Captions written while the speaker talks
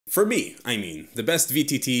For me, I mean, the best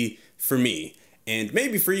VTT for me, and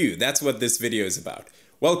maybe for you. That's what this video is about.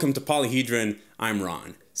 Welcome to Polyhedron, I'm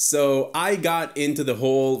Ron. So I got into the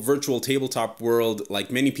whole virtual tabletop world,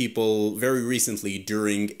 like many people, very recently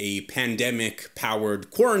during a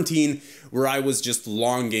pandemic-powered quarantine where I was just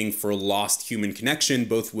longing for lost human connection,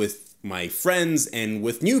 both with my friends and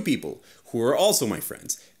with new people who are also my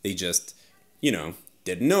friends. They just,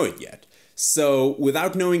 didn't know it yet. So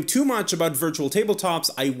without knowing too much about virtual tabletops,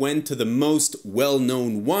 I went to the most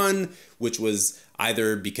well-known one, which was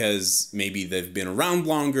either because maybe they've been around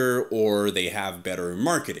longer or they have better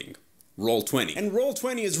marketing. Roll20. And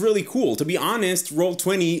Roll20 is really cool. To be honest,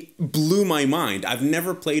 Roll20 blew my mind. I've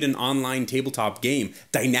never played an online tabletop game.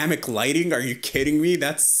 Dynamic lighting? Are you kidding me?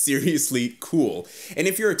 That's seriously cool. And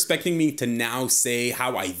if you're expecting me to now say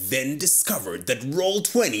how I then discovered that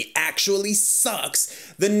Roll20 actually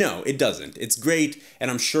sucks, then no, it doesn't. It's great,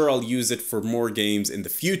 and I'm sure I'll use it for more games in the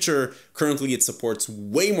future. Currently, it supports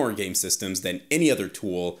way more game systems than any other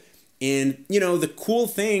tool. And, the cool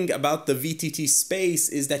thing about the VTT space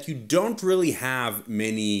is that you don't really have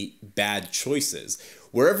many bad choices.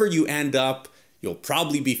 Wherever you end up, you'll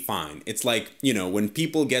probably be fine. It's like, when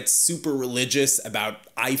people get super religious about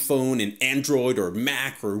iPhone and Android or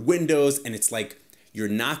Mac or Windows, and it's like, you're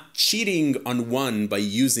not cheating on one by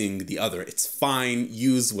using the other. It's fine,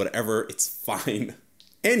 use whatever, it's fine.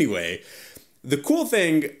 Anyway, the cool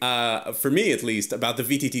thing, for me at least, about the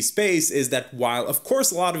VTT space is that while, of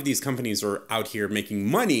course, a lot of these companies are out here making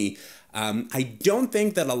money, I don't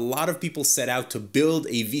think that a lot of people set out to build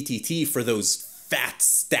a VTT for those fat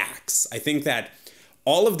stacks. I think that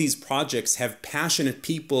all of these projects have passionate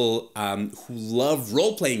people who love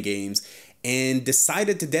role-playing games and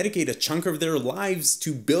decided to dedicate a chunk of their lives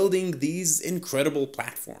to building these incredible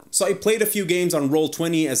platforms. So I played a few games on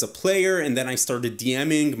Roll20 as a player, and then I started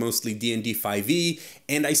DMing, mostly D&D 5e,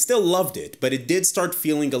 and I still loved it, but it did start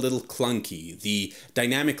feeling a little clunky. The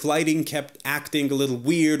dynamic lighting kept acting a little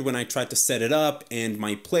weird when I tried to set it up, and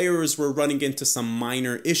my players were running into some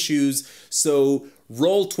minor issues, so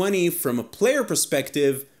Roll20, from a player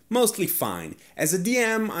perspective, mostly fine. As a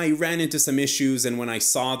DM, I ran into some issues, and when I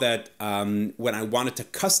saw that when I wanted to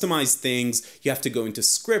customize things, you have to go into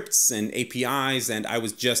scripts and APIs, and I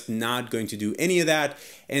was just not going to do any of that,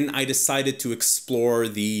 and I decided to explore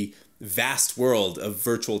the vast world of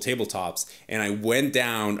virtual tabletops, and I went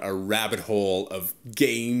down a rabbit hole of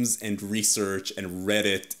games and research and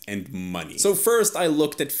Reddit and money. So first I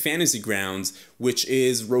looked at Fantasy Grounds, which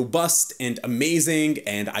is robust and amazing,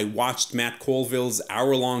 and I watched Matt Colville's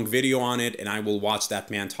hour-long video on it, and I will watch that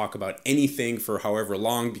man talk about anything for however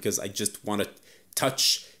long because I just want to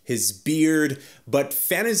touch his beard. But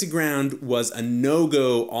Fantasy Ground was a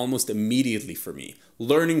no-go almost immediately for me.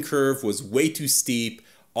 Learning curve was way too steep.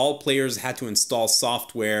 All players had to install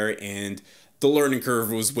software, and the learning curve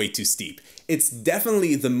was way too steep. It's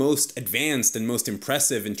definitely the most advanced and most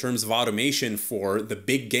impressive in terms of automation for the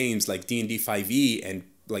big games like D&D 5e and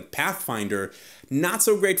like Pathfinder. Not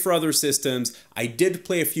so great for other systems. I did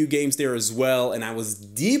play a few games there as well, and I was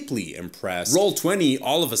deeply impressed. Roll20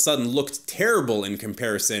 all of a sudden looked terrible in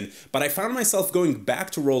comparison, but I found myself going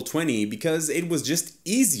back to Roll20 because it was just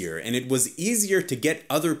easier, and it was easier to get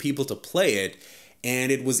other people to play it,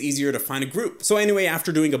 and it was easier to find a group. So anyway,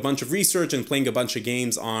 after doing a bunch of research and playing a bunch of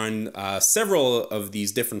games on several of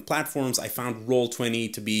these different platforms, I found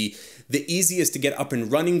Roll20 to be the easiest to get up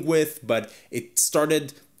and running with, but it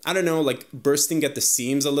started, I don't know, like bursting at the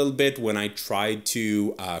seams a little bit when I tried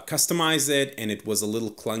to customize it, and it was a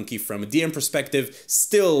little clunky from a DM perspective.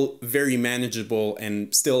 Still very manageable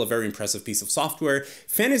and still a very impressive piece of software.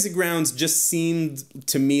 Fantasy Grounds just seemed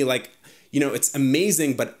to me like, it's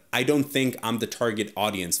amazing, but I don't think I'm the target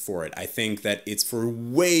audience for it. I think that it's for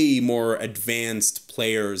way more advanced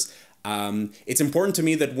players. It's important to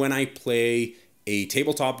me that when I play a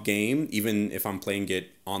tabletop game, even if I'm playing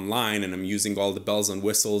it online and I'm using all the bells and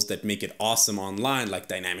whistles that make it awesome online, like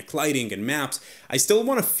dynamic lighting and maps, I still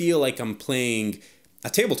want to feel like I'm playing a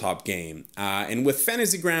tabletop game. And with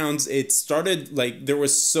Fantasy Grounds, it started like there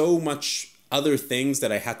was so much other things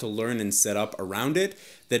that I had to learn and set up around it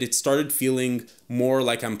that it started feeling more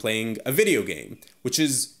like I'm playing a video game, which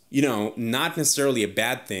is, not necessarily a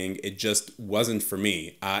bad thing. It just wasn't for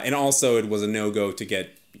me. And also it was a no-go to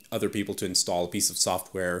get other people to install a piece of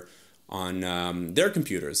software on their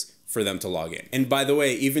computers for them to log in. And by the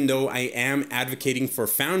way, even though I am advocating for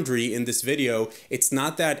Foundry in this video, it's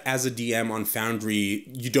not that as a DM on Foundry,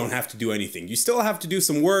 you don't have to do anything. You still have to do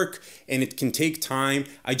some work, and it can take time.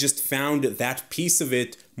 I just found that piece of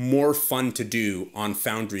it more fun to do on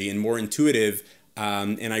Foundry and more intuitive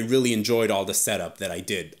And I really enjoyed all the setup that I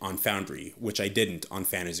did on Foundry, which I didn't on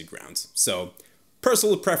Fantasy Grounds. So,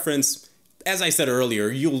 personal preference. As I said earlier,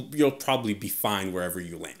 you'll probably be fine wherever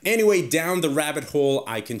you land. Anyway, down the rabbit hole,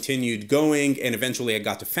 I continued going, and eventually I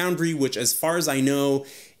got to Foundry, which, as far as I know,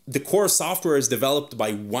 the core software is developed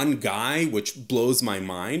by one guy, which blows my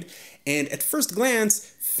mind. And at first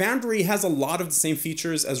glance, Foundry has a lot of the same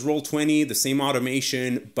features as Roll20, the same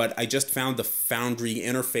automation, but I just found the Foundry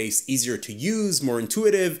interface easier to use, more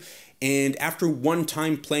intuitive. And after one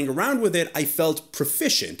time playing around with it, I felt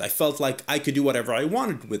proficient. I felt like I could do whatever I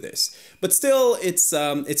wanted with this. But still, it's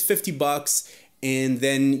 $50, and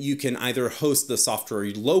then you can either host the software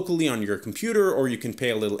locally on your computer, or you can pay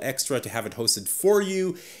a little extra to have it hosted for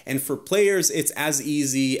you. And for players, it's as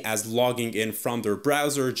easy as logging in from their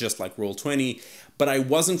browser, just like Roll20. But I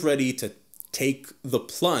wasn't ready to take the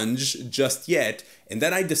plunge just yet, and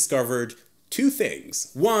then I discovered two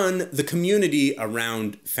things. One, the community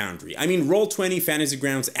around Foundry. I mean, Roll20, Fantasy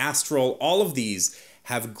Grounds, Astral, all of these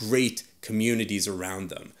have great communities around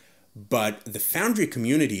them. But the Foundry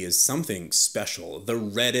community is something special. The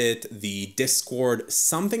Reddit, the Discord,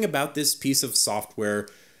 something about this piece of software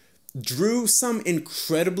drew some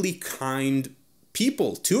incredibly kind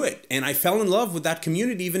people to it, and I fell in love with that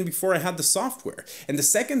community even before I had the software. And the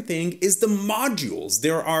second thing is the modules.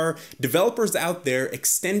 There are developers out there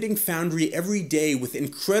extending Foundry every day with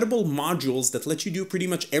incredible modules that let you do pretty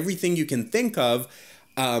much everything you can think of.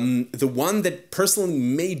 The one that personally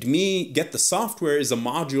made me get the software is a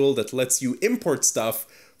module that lets you import stuff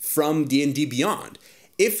from D&D Beyond.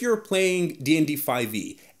 If you're playing D&D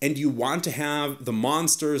 5e and you want to have the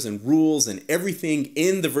monsters and rules and everything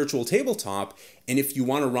in the virtual tabletop, and if you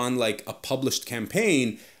want to run like a published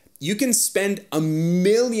campaign, you can spend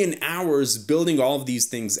 1,000,000 hours building all of these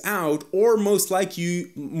things out, or most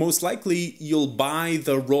likely you'll buy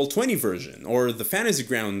the Roll20 version or the Fantasy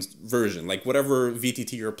Grounds version, like whatever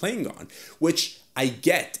VTT you're playing on, which I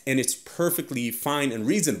get, and it's perfectly fine and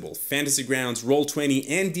reasonable. Fantasy Grounds, Roll20,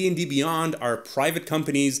 and D&D Beyond are private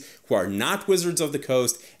companies who are not Wizards of the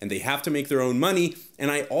Coast, and they have to make their own money.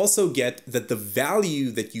 And I also get that the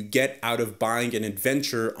value that you get out of buying an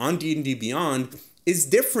adventure on D&D Beyond is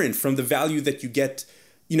different from the value that you get,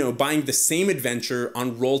 buying the same adventure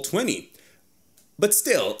on Roll20. But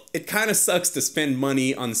still, it kind of sucks to spend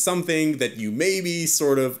money on something that you maybe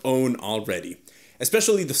sort of own already.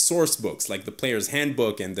 Especially the source books, like the Player's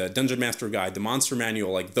Handbook and the Dungeon Master Guide, the Monster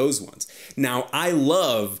Manual, like those ones. Now, I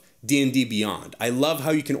love D&D Beyond. I love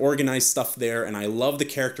how you can organize stuff there, and I love the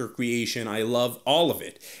character creation. I love all of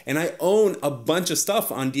it. And I own a bunch of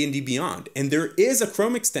stuff on D&D Beyond. And there is a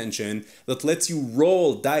Chrome extension that lets you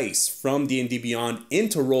roll dice from D&D Beyond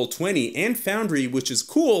into Roll20 and Foundry, which is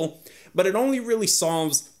cool, but it only really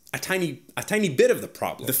solves a tiny bit of the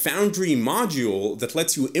problem. The Foundry module that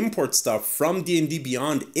lets you import stuff from D&D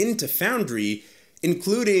Beyond into Foundry,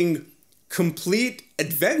 including complete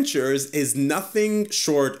adventures, is nothing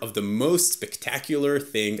short of the most spectacular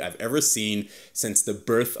thing I've ever seen since the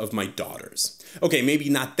birth of my daughters. Okay, maybe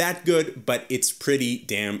not that good, but it's pretty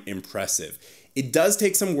damn impressive. It does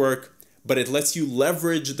take some work, but it lets you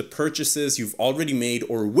leverage the purchases you've already made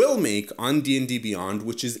or will make on D&D Beyond,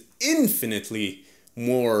 which is infinitely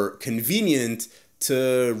more convenient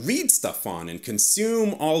to read stuff on and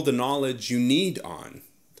consume all the knowledge you need on.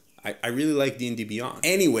 I really like D&D Beyond.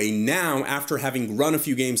 Anyway, now after having run a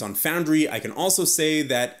few games on Foundry, I can also say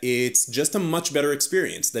that it's just a much better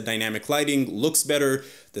experience. The dynamic lighting looks better,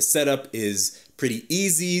 the setup is pretty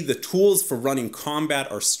easy, the tools for running combat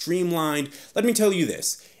are streamlined. Let me tell you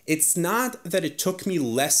this. It's not that it took me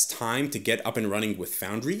less time to get up and running with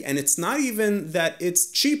Foundry, and it's not even that it's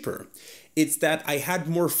cheaper. It's that I had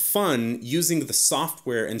more fun using the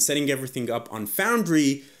software and setting everything up on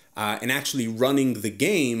Foundry and actually running the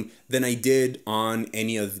game than I did on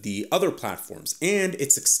any of the other platforms. And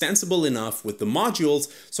it's extensible enough with the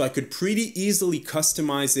modules so I could pretty easily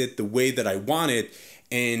customize it the way that I wanted.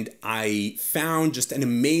 And I found just an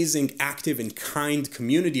amazing, active, and kind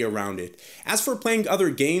community around it. As for playing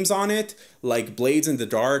other games on it, like Blades in the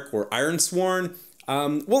Dark or Ironsworn,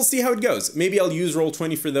 we'll see how it goes. Maybe I'll use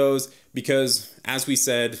Roll20 for those because, as we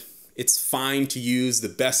said, it's fine to use the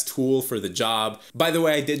best tool for the job. By the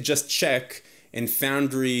way, I did just check, and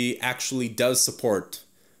Foundry actually does support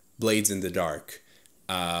Blades in the Dark.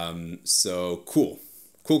 So cool.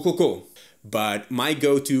 Cool. But my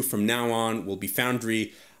go-to from now on will be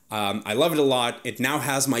Foundry. I love it a lot. It now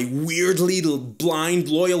has my weirdly blind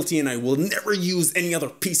loyalty, and I will never use any other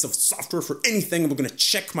piece of software for anything. I'm going to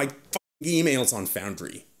check my emails on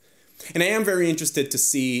Foundry. And I am very interested to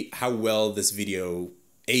see how well this video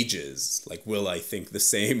ages. Like, will I think the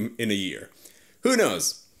same in a year? Who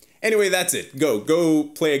knows? Anyway, that's it. Go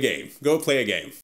play a game. Go play a game.